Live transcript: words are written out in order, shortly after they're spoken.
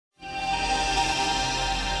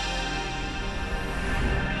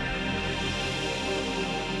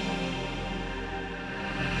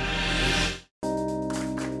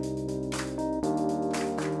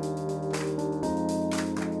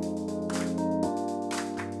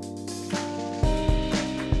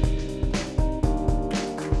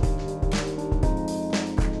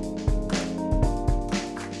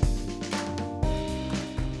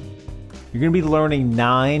You're going to be learning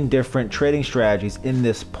 9 different trading strategies in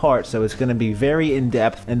this part, so it's going to be very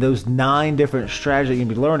in-depth, and those 9 different strategies you're going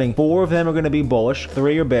to be learning, 4 of them are going to be bullish,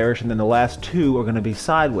 3 are bearish, and then the last 2 are going to be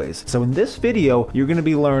sideways. So in this video, you're going to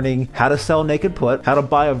be learning how to sell naked put, how to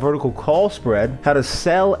buy a vertical call spread, how to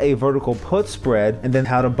sell a vertical put spread, and then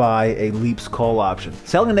how to buy a leaps call option.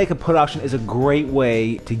 Selling a naked put option is a great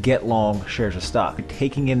way to get long shares of stock. You're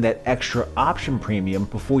taking in that extra option premium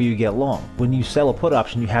before you get long. When you sell a put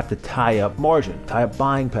option, you have to tie up margin, tie up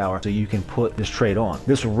buying power, so you can put this trade on.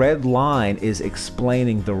 This red line is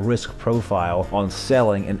explaining the risk profile on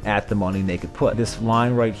selling an at-the-money naked put. This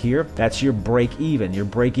line right here, that's your break even. Your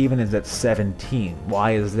break even is at 17.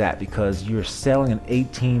 Why is that? Because you're selling an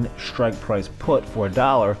 18 strike price put for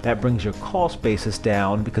 $1. That brings your cost basis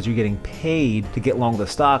down because you're getting paid to get long the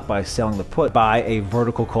stock by selling the put by a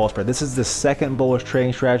vertical call spread. This is the second bullish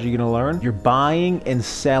trading strategy you're going to learn. You're buying and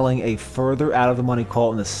selling a further out of the money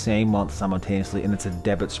call in the same month simultaneously, and it's a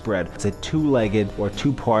debit spread. It's a two-legged or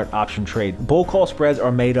two-part option trade. Bull call spreads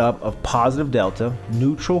are made up of positive delta,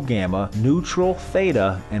 neutral gamma, neutral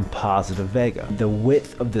theta, and positive vega. The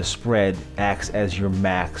width of the spread acts as your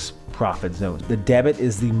max profit zone. The debit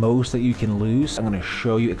is the most that you can lose. I'm going to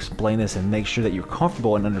show you, explain this, and make sure that you're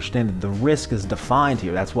comfortable and understand that the risk is defined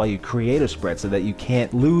here. That's why you create a spread, so that you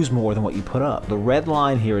can't lose more than what you put up. The red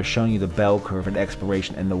line here is showing you the bell curve at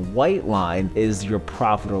expiration, and the white line is your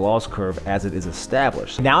profit or loss curve as it is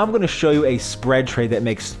established. Now I'm going to show you a spread trade that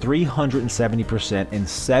makes 370% in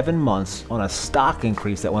 7 months on a stock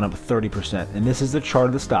increase that went up 30%. And this is the chart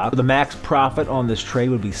of the stock. The max profit on this trade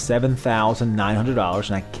would be $7,900,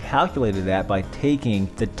 and I calculated that by taking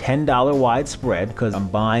the $10 wide spread, because I'm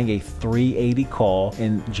buying a 380 call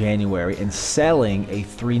in January and selling a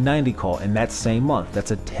 390 call in that same month.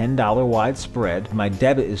 That's a $10 wide spread. My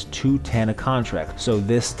debit is $210 a contract. So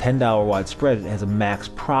this $10 wide spread has a max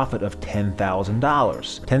profit of $10,000.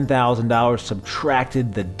 $10,000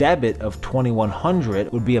 subtracted the debit of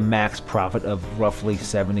 $2,100 would be a max profit of roughly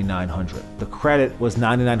 $7,900. The credit was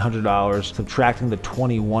 $9,900, subtracting the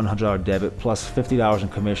 $2,100 debit plus $50 in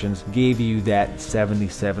commissions gave you that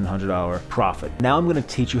 $7,700 profit. Now I'm going to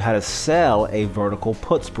teach you how to sell a vertical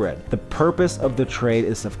put spread. The purpose of the trade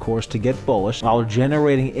is, of course, to get bullish while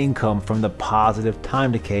generating income from the positive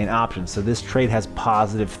time decay in options. So this trade has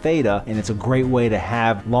positive theta, and it's a great way to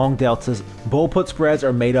have long deltas. Bull put spreads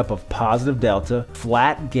are made up of positive delta,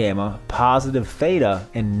 flat gamma, positive theta,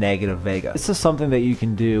 and negative vega. This is something that you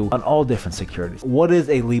can do on all different securities. What is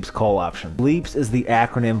a leaps call option? Leaps is the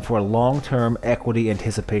acronym for long-term equity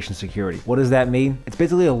anticipation security. What does that mean? It's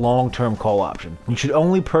basically a long-term call option. You should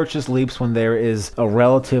only purchase leaps when there is a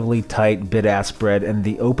relatively tight bid-ask spread and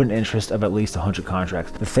the open interest of at least 100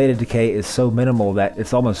 contracts. The theta decay is so minimal that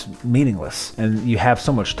it's almost meaningless, and you have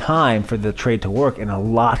so much time for the trade to work, and a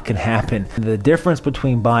lot can happen. The difference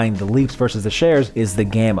between buying the leaps versus the shares is the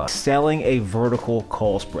gamma. Selling a vertical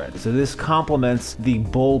call spread. So this complements the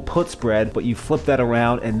bull put spread, but you flip that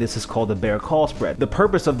around, and this is called the bear call spread. The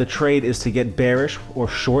purpose of the trade is to get bearish or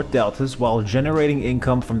short deltas while generating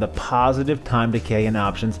income from the positive time decay in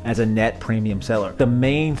options as a net premium seller. The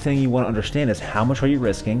main thing you want to understand is how much are you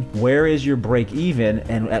risking, where is your break even,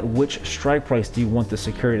 and at which strike price do you want the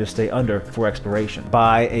security to stay under for expiration.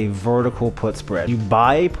 Buy a vertical put spread. You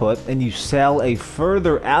buy a put and you sell a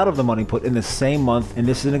further out of the money put in the same month, and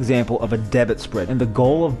this is an example of a debit spread. And the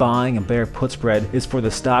goal of buying a bear put spread is for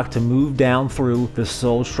the stock to move down through the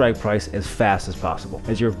sold strike price as fast as possible.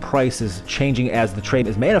 As your price is changing as the trade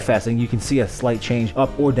is manifesting, you can see a slight change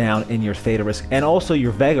up or down in your theta risk and also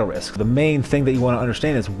your vega risk. The main thing that you want to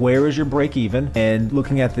understand is where is your break even, and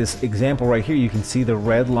looking at this example right here, you can see the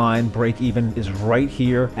red line break even is right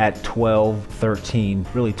here at 12.13,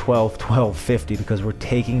 really 12.50, because we're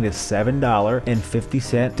taking this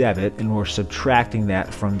 $7.50 debit and we're subtracting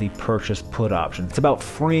that from the purchase put option. It's about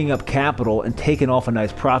freeing up capital and taking off a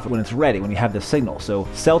nice profit when it's ready, when you have the signal. So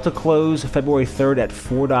sell to close February 3rd at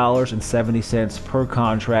 $4.70 per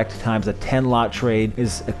contract times a 10 lot trade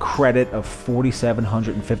is a credit of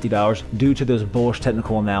 $4,750 due to those bullish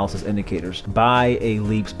technical analysis indicators. Buy a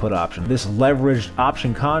leaps put option. This leveraged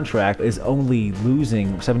option contract is only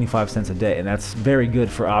losing 75 cents a day, and that's very good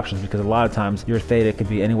for options because a lot of times your theta could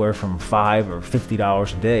be anywhere from $5 or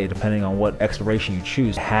 $50 a day depending on what expiration you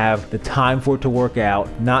choose. Have the time for it to work out,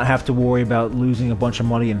 not have to worry about losing a bunch of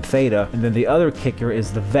money in theta. And then the other kicker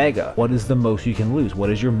is the vega. What is the most you can lose? What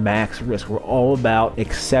is your max risk? We're all about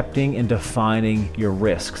accepting and defining your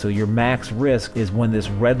risk. So your max risk is when this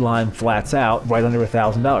red line flats out right under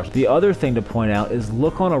 $1,000. The other thing to point out is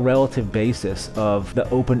look on a relative basis of the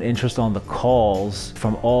open interest on the calls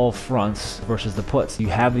from all fronts versus the puts. You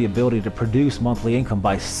have the ability to produce monthly income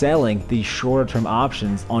by selling these shorter term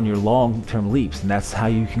options on your long term leaps, and that's how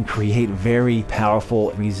you can create very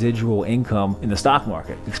powerful residual income in the stock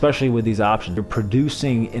market. Especially with these options, you're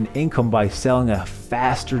producing an income by selling a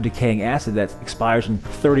faster decaying asset that expires in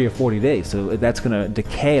 30 or 40 days. So that's going to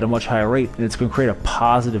decay at a much higher rate, and it's going to create a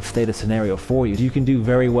positive theta scenario for you. You can do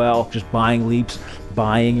very well just buying leaps,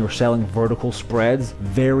 buying or selling vertical spreads.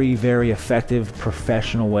 Very, very effective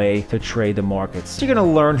professional way to trade the markets. So you're going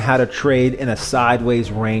to learn how to trade in a sideways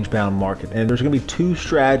range bound market, and there's going to be two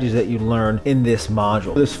strategies that you learn in this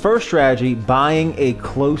module. This first strategy, buying a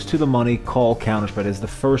close to the money call counter spread, is the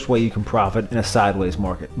first way you can profit in a sideways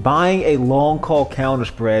market. Buying a long call counter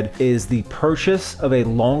spread is the purchase of a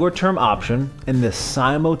longer term option and the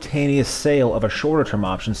simultaneous sale of a shorter term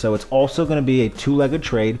option. So it's also going to be a two-legged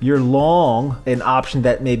trade. You're long an option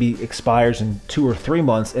that maybe expires in 2 or 3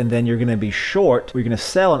 months, and then you're going to be short, where you're going to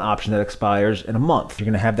sell an option that expires in a month. You're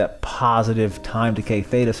going to have that positive time decay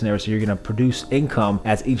theta scenario, so you're going to produce income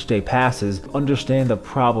as each day passes. Understand the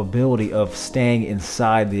probability of staying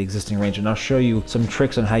inside the existing range, and I'll show you some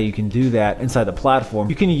tricks on how you can do that inside the platform.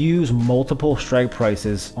 You can use multiple strike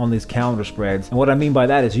prices on these calendar spreads, and what I mean by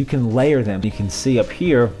that is you can layer them. You can see up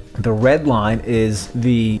here the red line is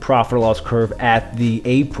the profit or loss curve at the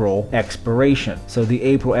April expiration. So the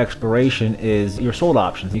April expiration is your sold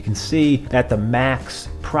options. You can see that the max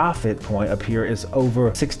profit point up here is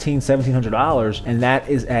over $1,700, and that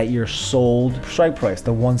is at your sold strike price,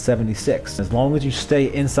 the 176. As long as you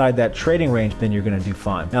stay inside that trading range, then you're going to do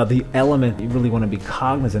fine. Now, the element you really want to be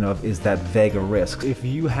cognizant of is that vega risk. If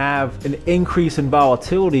you have an increase in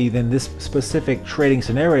volatility, then this specific trading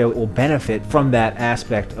scenario will benefit from that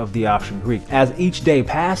aspect of the option Greek. As each day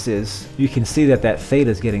passes, you can see that that theta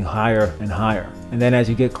is getting higher and higher. And then as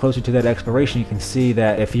you get closer to that expiration, you can see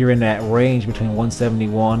that if you're in that range between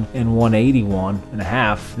 171 and 181 and a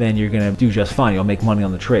half, then you're going to do just fine. You'll make money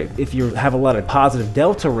on the trade. If you have a lot of positive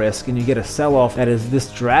delta risk and you get a sell-off that is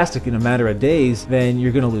this drastic in a matter of days, then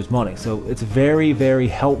you're going to lose money. So it's very, very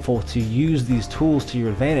helpful to use these tools to your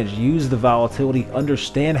advantage. Use the volatility,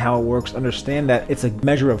 understand how it works, understand that it's a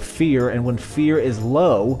measure of fear, and when fear is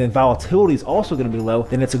low, then volatility is also going to be low,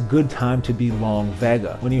 then it's a good time to be long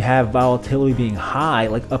vega. When you have volatility being high,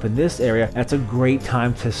 like up in this area, that's a great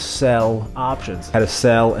time to sell options. How to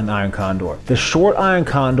sell an iron condor. The short iron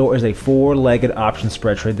condor is a four-legged option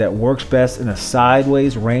spread trade that works best in a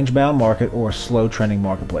sideways range-bound market or a slow trending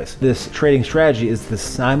marketplace. This trading strategy is the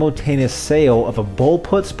simultaneous sale of a bull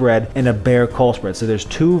put spread and a bear call spread. So there's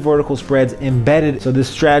two vertical spreads embedded. So this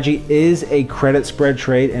strategy is a credit spread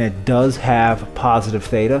trade, and it does have positive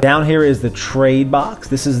theta. Down here is the trade box.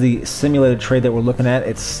 This is the simulated trade that we're looking at.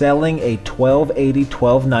 It's selling a 1280,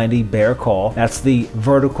 1290 bear call. That's the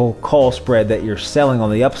vertical call spread that you're selling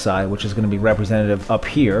on the upside, which is going to be representative up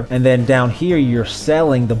here. And then down here, you're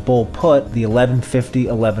selling the bull put, the 1150,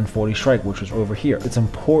 1140 strike, which is over here. It's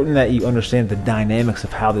important that you understand the dynamics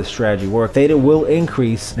of how this strategy works. Theta will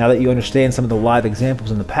increase now that you understand some of the live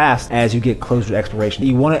examples in the past as you get closer to expiration.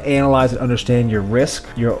 You want to analyze and understand your risk,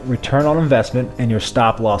 your return on investment, and your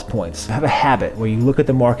stop loss points. Have a habit where you look at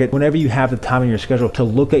the market whenever you have the time in your schedule to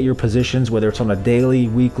look at your positions, whether it's on a daily,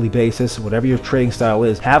 weekly basis, whatever your trading style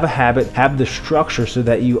is. Have a habit, have the structure so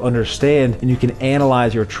that you understand and you can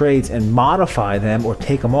analyze your trades and modify them or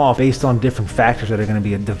take them off based on different factors that are going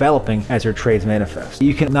to be developing as your trades manifest.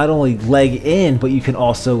 You can not only leg in, but you can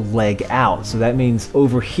also leg out. So that means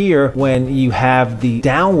over here, when you have the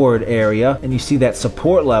downward area and you see that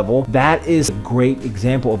support level, that is a great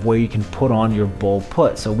example of where you can put on your bull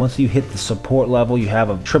put. So once you hit the support level, you have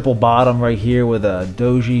a triple bottom right here with a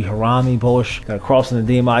doji, harami, bullish, got a cross in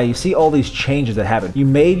the DMI. You see all these changes that happen. You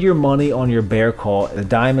made your money on your bear call, the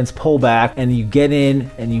diamonds pull back, and you get in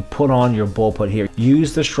and you put on your bull put here.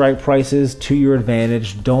 Use the strike prices to your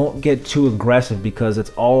advantage. Don't get too aggressive because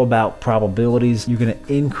it's all about probabilities. You're going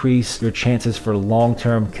to increase your chances for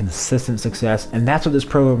long-term consistent success, and that's what this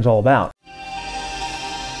program is all about.